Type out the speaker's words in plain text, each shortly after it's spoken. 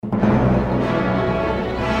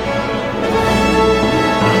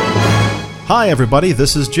Hi everybody,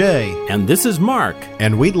 this is Jay. And this is Mark.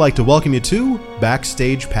 And we'd like to welcome you to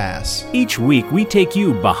Backstage Pass. Each week we take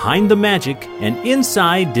you behind the magic and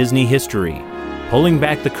inside Disney history, pulling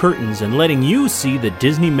back the curtains and letting you see the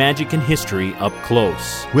Disney magic and history up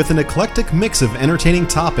close. With an eclectic mix of entertaining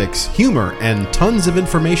topics, humor, and tons of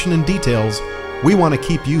information and details, we want to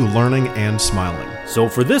keep you learning and smiling. So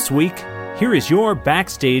for this week, here is your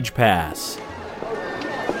Backstage Pass.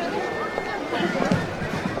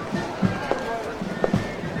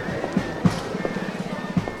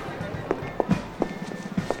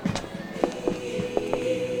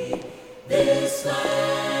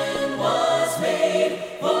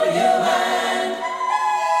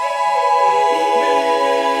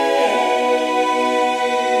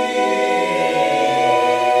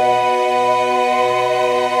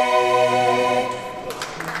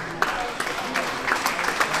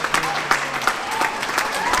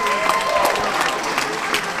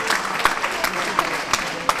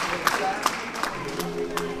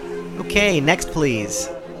 Okay, next please.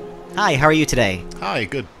 Hi, how are you today? Hi,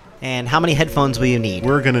 good. And how many headphones will you need?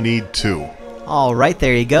 We're going to need 2. Alright,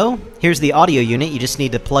 there you go. Here's the audio unit. You just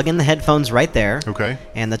need to plug in the headphones right there. Okay.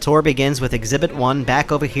 And the tour begins with Exhibit 1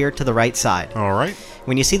 back over here to the right side. Alright.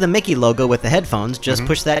 When you see the Mickey logo with the headphones, just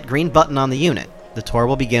push that green button on the unit. The tour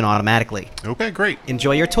will begin automatically. Okay, great.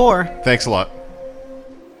 Enjoy your tour. Thanks a lot.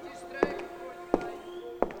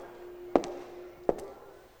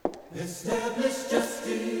 Establish justice,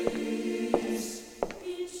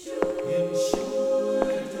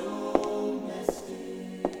 ensure domestic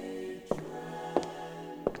tranquility.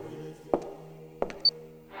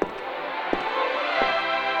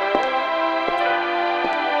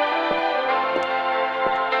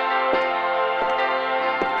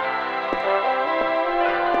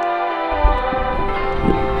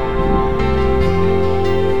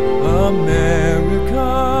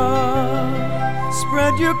 America,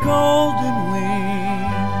 spread your golden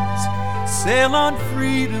wings, sail on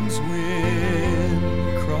freedom's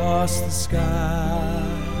wind across the sky.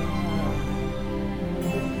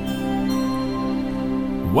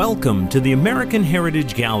 Welcome to the American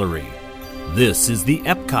Heritage Gallery. This is the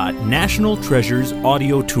Epcot National Treasures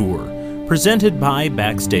Audio Tour, presented by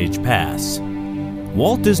Backstage Pass.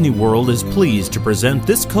 Walt Disney World is pleased to present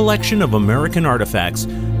this collection of American artifacts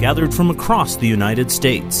gathered from across the United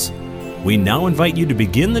States. We now invite you to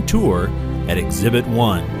begin the tour at Exhibit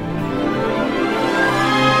 1.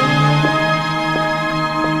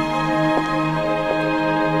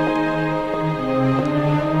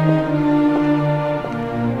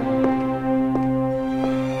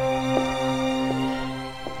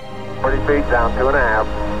 Feet down, 2.5.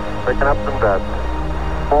 Picking up some dust.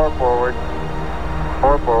 4 forward.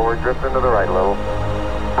 4 forward. Drift into the right a little.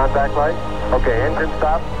 Contact light. Okay, engine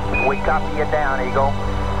stop. We copy you down, Eagle.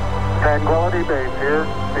 Tranquility Base here.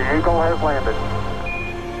 The Eagle has landed.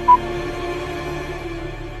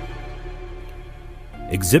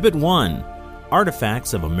 Exhibit 1,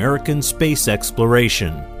 Artifacts of American Space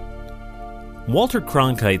Exploration. Walter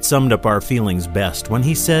Cronkite summed up our feelings best when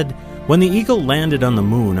he said, "When the Eagle landed on the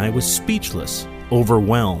moon, I was speechless,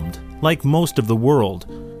 overwhelmed, like most of the world.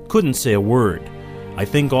 Couldn't say a word. I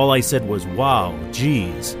think all I said was, wow,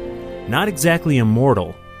 geez. Not exactly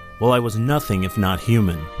immortal. Well, I was nothing if not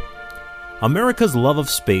human." America's love of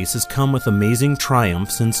space has come with amazing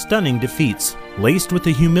triumphs and stunning defeats, laced with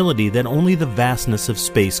the humility that only the vastness of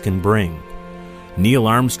space can bring. Neil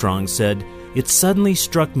Armstrong said, "It suddenly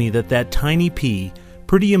struck me that that tiny pea,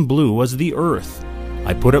 pretty and blue, was the Earth.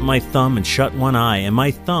 I put up my thumb and shut one eye, and my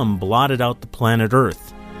thumb blotted out the planet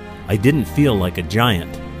Earth. I didn't feel like a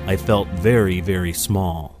giant. I felt very, very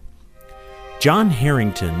small." John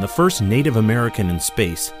Harrington, the first Native American in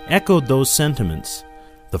space, echoed those sentiments.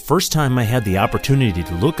 The first time I had the opportunity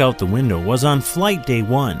to look out the window was on Flight Day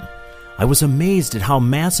 1. I was amazed at how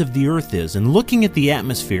massive the Earth is, and looking at the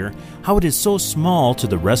atmosphere, how it is so small to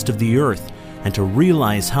the rest of the Earth, and to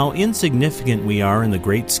realize how insignificant we are in the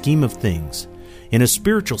great scheme of things. In a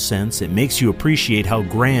spiritual sense, it makes you appreciate how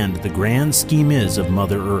grand the grand scheme is of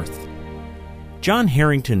Mother Earth. John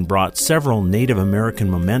Harrington brought several Native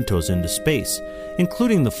American mementos into space,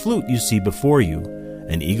 including the flute you see before you,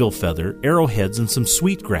 an eagle feather, arrowheads, and some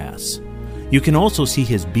sweetgrass. You can also see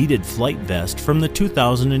his beaded flight vest from the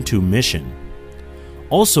 2002 mission.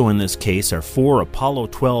 Also in this case are 4 Apollo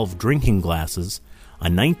 12 drinking glasses, a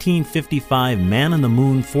 1955 Man on the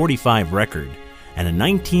Moon 45 record, and a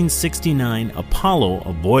 1969 Apollo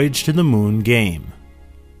A Voyage to the Moon game.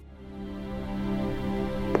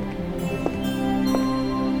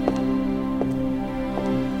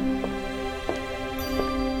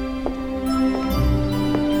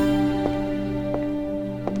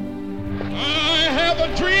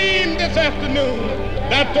 a dream this afternoon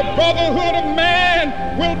that the brotherhood of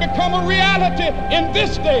man will become a reality in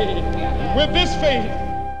this day with this faith.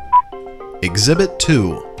 Exhibit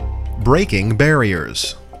 2. Breaking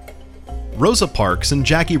Barriers. Rosa Parks and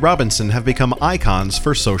Jackie Robinson have become icons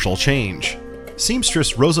for social change.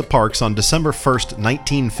 Seamstress Rosa Parks on December 1st,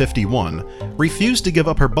 1951, refused to give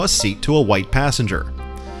up her bus seat to a white passenger.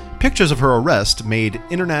 Pictures of her arrest made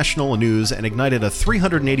international news and ignited a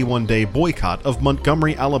 381-day boycott of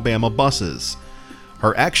Montgomery, Alabama buses.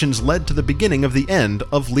 Her actions led to the beginning of the end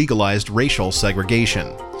of legalized racial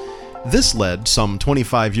segregation. This led, some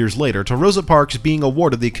 25 years later, to Rosa Parks being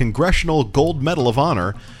awarded the Congressional Gold Medal of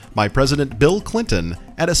Honor by President Bill Clinton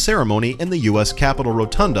at a ceremony in the U.S. Capitol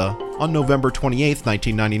Rotunda on November 28,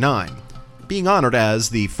 1999, being honored as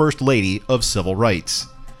the First Lady of Civil Rights.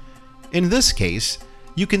 In this case,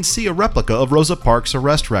 you can see a replica of Rosa Parks'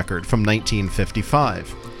 arrest record from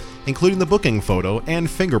 1955, including the booking photo and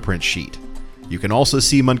fingerprint sheet. You can also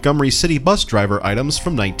see Montgomery City bus driver items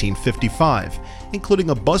from 1955, including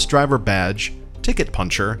a bus driver badge, ticket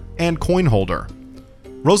puncher, and coin holder.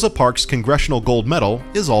 Rosa Parks' Congressional Gold Medal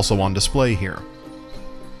is also on display here.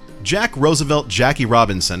 Jack Roosevelt Jackie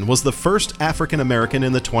Robinson was the first African American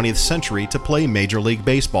in the 20th century to play Major League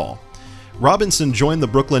Baseball. Robinson joined the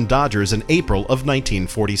Brooklyn Dodgers in April of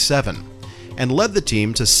 1947 and led the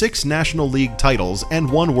team to 6 National League titles and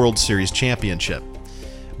 1 World Series championship.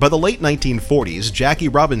 By the late 1940s, Jackie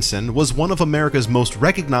Robinson was one of America's most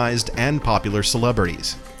recognized and popular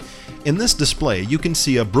celebrities. In this display, you can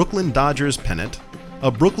see a Brooklyn Dodgers pennant, a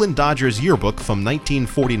Brooklyn Dodgers yearbook from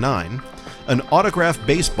 1949, an autographed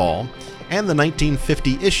baseball, and the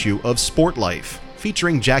 1950 issue of Sport Life,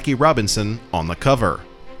 featuring Jackie Robinson on the cover.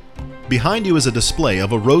 Behind you is a display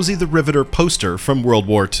of a Rosie the Riveter poster from World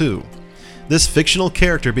War II. This fictional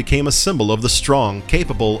character became a symbol of the strong,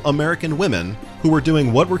 capable American women who were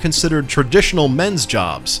doing what were considered traditional men's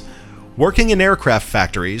jobs, working in aircraft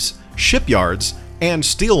factories, shipyards, and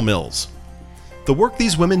steel mills. The work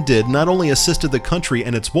these women did not only assisted the country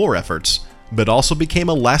in its war efforts, but also became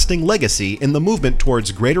a lasting legacy in the movement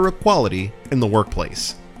towards greater equality in the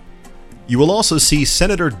workplace. You will also see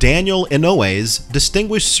Senator Daniel Inouye's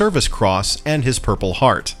Distinguished Service Cross and his Purple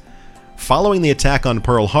Heart. Following the attack on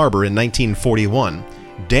Pearl Harbor in 1941,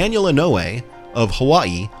 Daniel Inouye of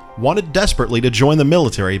Hawaii wanted desperately to join the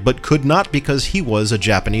military but could not because he was a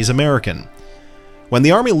Japanese American. When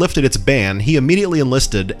the Army lifted its ban, he immediately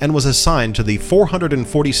enlisted and was assigned to the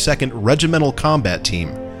 442nd Regimental Combat Team,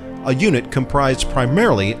 a unit comprised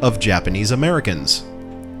primarily of Japanese Americans.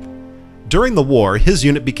 During the war, his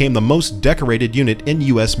unit became the most decorated unit in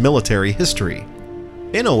U.S. military history.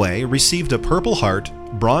 Inouye received a Purple Heart,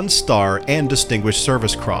 Bronze Star, and Distinguished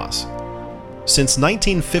Service Cross. Since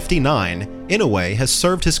 1959, Inouye has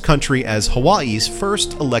served his country as Hawaii's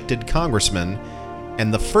first elected congressman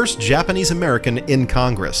and the first Japanese American in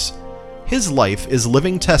Congress. His life is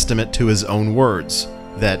living testament to his own words,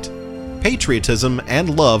 that patriotism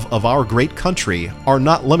and love of our great country are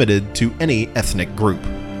not limited to any ethnic group.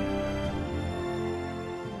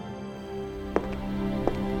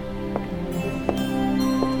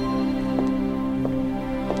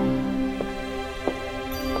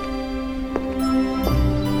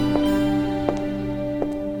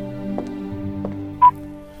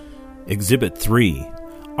 Exhibit 3.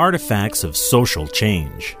 Artifacts of Social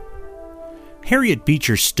Change. Harriet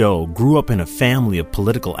Beecher Stowe grew up in a family of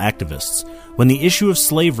political activists when the issue of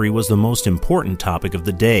slavery was the most important topic of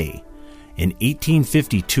the day. In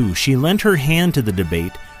 1852, she lent her hand to the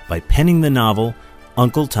debate by penning the novel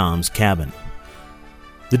Uncle Tom's Cabin.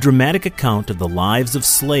 The dramatic account of the lives of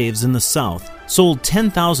slaves in the South sold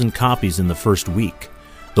 10,000 copies in the first week.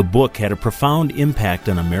 The book had a profound impact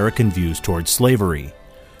on American views toward slavery.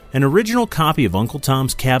 An original copy of Uncle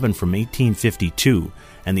Tom's Cabin from 1852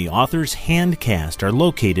 and the author's hand cast are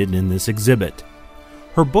located in this exhibit.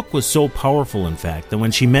 Her book was so powerful, in fact, that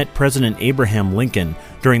when she met President Abraham Lincoln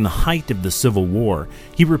during the height of the Civil War,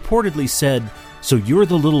 he reportedly said, "So you're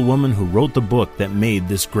the little woman who wrote the book that made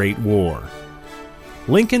this great war."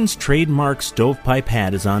 Lincoln's trademark stovepipe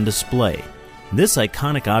hat is on display. This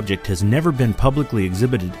iconic object has never been publicly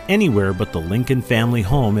exhibited anywhere but the Lincoln family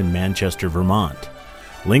home in Manchester, Vermont.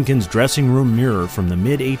 Lincoln's dressing room mirror from the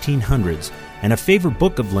mid-1800s and a favorite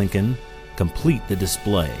book of Lincoln complete the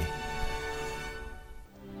display.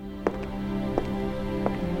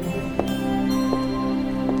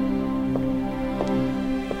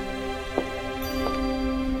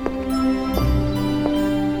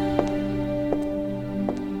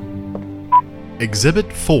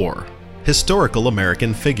 Exhibit 4. Historical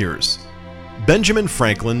American Figures. Benjamin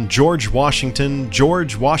Franklin, George Washington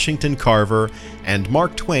Carver, and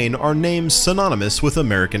Mark Twain are names synonymous with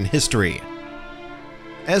American history.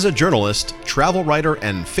 As a journalist, travel writer,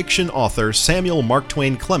 and fiction author, Samuel Mark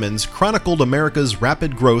Twain Clemens chronicled America's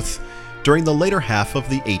rapid growth during the later half of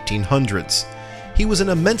the 1800s. He was an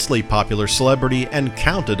immensely popular celebrity and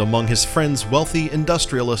counted among his friends wealthy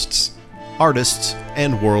industrialists, artists,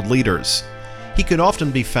 and world leaders. He could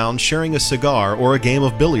often be found sharing a cigar or a game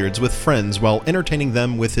of billiards with friends while entertaining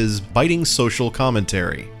them with his biting social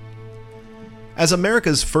commentary. As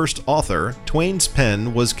America's first author, Twain's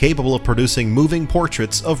pen was capable of producing moving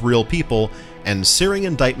portraits of real people and searing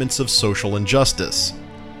indictments of social injustice.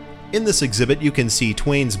 In this exhibit, you can see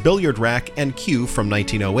Twain's billiard rack and cue from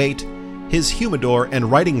 1908, his humidor and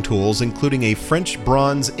writing tools including a French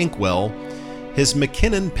bronze inkwell, his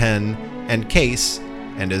Mackinnon pen and case,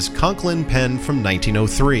 and his Conklin pen from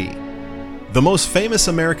 1903. The most famous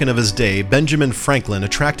American of his day, Benjamin Franklin,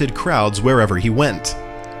 attracted crowds wherever he went.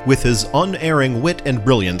 With his unerring wit and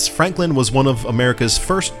brilliance, Franklin was one of America's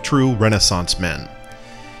first true Renaissance men.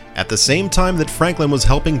 At the same time that Franklin was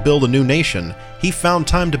helping build a new nation, he found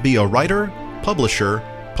time to be a writer, publisher,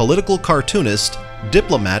 political cartoonist,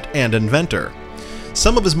 diplomat, and inventor.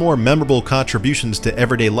 Some of his more memorable contributions to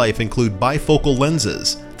everyday life include bifocal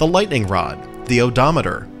lenses, the lightning rod, the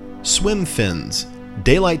odometer, swim fins,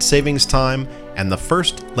 daylight savings time, and the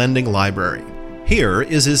first lending library. Here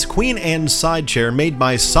is his Queen Anne side chair made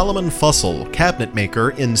by Solomon Fussell, cabinet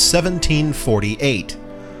maker, in 1748.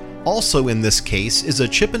 Also in this case is a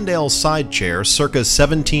Chippendale side chair circa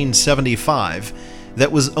 1775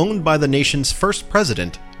 that was owned by the nation's first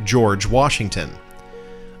president, George Washington.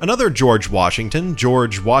 Another George Washington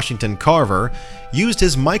Carver, used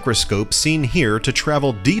his microscope seen here to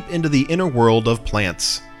travel deep into the inner world of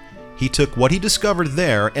plants. He took what he discovered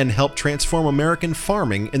there and helped transform American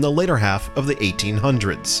farming in the later half of the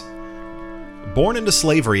 1800s. Born into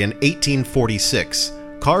slavery in 1846,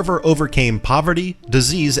 Carver overcame poverty,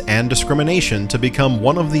 disease, and discrimination to become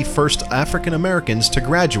one of the first African Americans to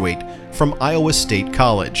graduate from Iowa State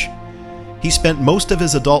College. He spent most of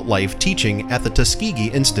his adult life teaching at the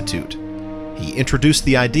Tuskegee Institute. He introduced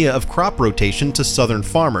the idea of crop rotation to Southern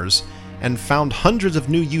farmers and found hundreds of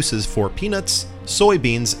new uses for peanuts,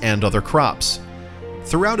 soybeans, and other crops.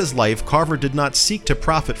 Throughout his life, Carver did not seek to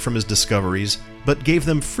profit from his discoveries, but gave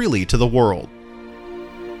them freely to the world.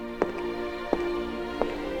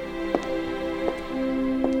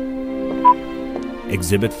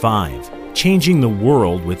 Exhibit 5. Changing the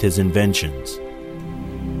world with his inventions.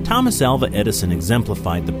 Thomas Alva Edison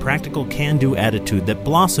exemplified the practical can-do attitude that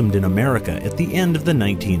blossomed in America at the end of the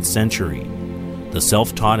 19th century. The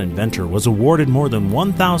self-taught inventor was awarded more than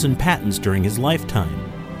 1,000 patents during his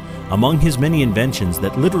lifetime. Among his many inventions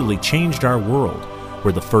that literally changed our world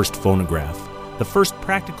were the first phonograph, the first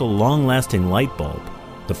practical long-lasting light bulb,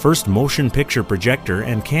 the first motion picture projector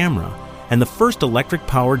and camera, and the first electric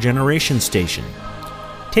power generation station.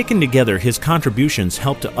 Taken together, his contributions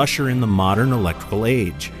helped to usher in the modern electrical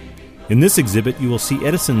age. In this exhibit, you will see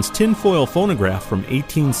Edison's tinfoil phonograph from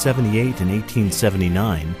 1878 and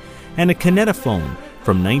 1879, and a kinetophone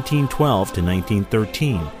from 1912 to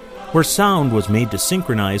 1913, where sound was made to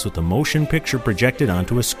synchronize with the motion picture projected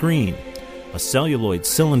onto a screen. A celluloid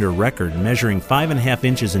cylinder record measuring 5.5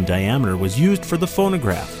 inches in diameter was used for the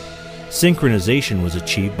phonograph. Synchronization was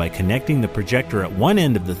achieved by connecting the projector at one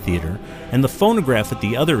end of the theater and the phonograph at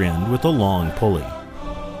the other end with a long pulley.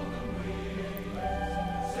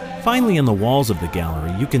 Finally, on the walls of the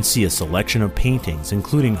gallery, you can see a selection of paintings,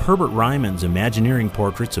 including Herbert Ryman's Imagineering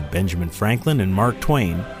portraits of Benjamin Franklin and Mark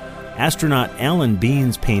Twain, astronaut Alan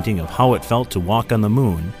Bean's painting of How It Felt to Walk on the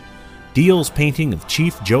Moon, Diehl's painting of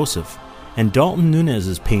Chief Joseph, and Dalton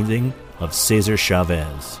Nunez's painting of Cesar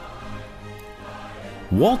Chavez.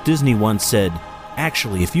 Walt Disney once said,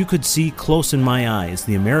 "Actually, if you could see close in my eyes,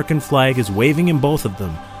 the American flag is waving in both of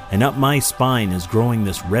them, and up my spine is growing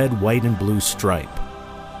this red, white, and blue stripe."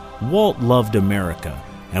 Walt loved America,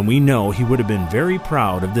 and we know he would have been very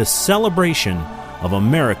proud of this celebration of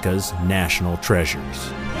America's national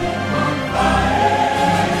treasures.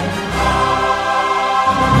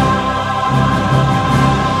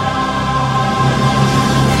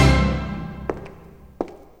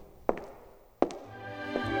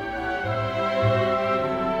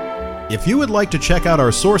 If you would like to check out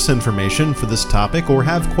our source information for this topic or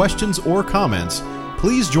have questions or comments,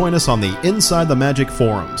 please join us on the Inside the Magic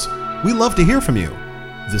forums. We love to hear from you.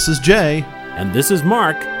 This is Jay. And this is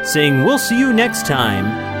Mark, saying we'll see you next time,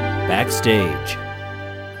 backstage.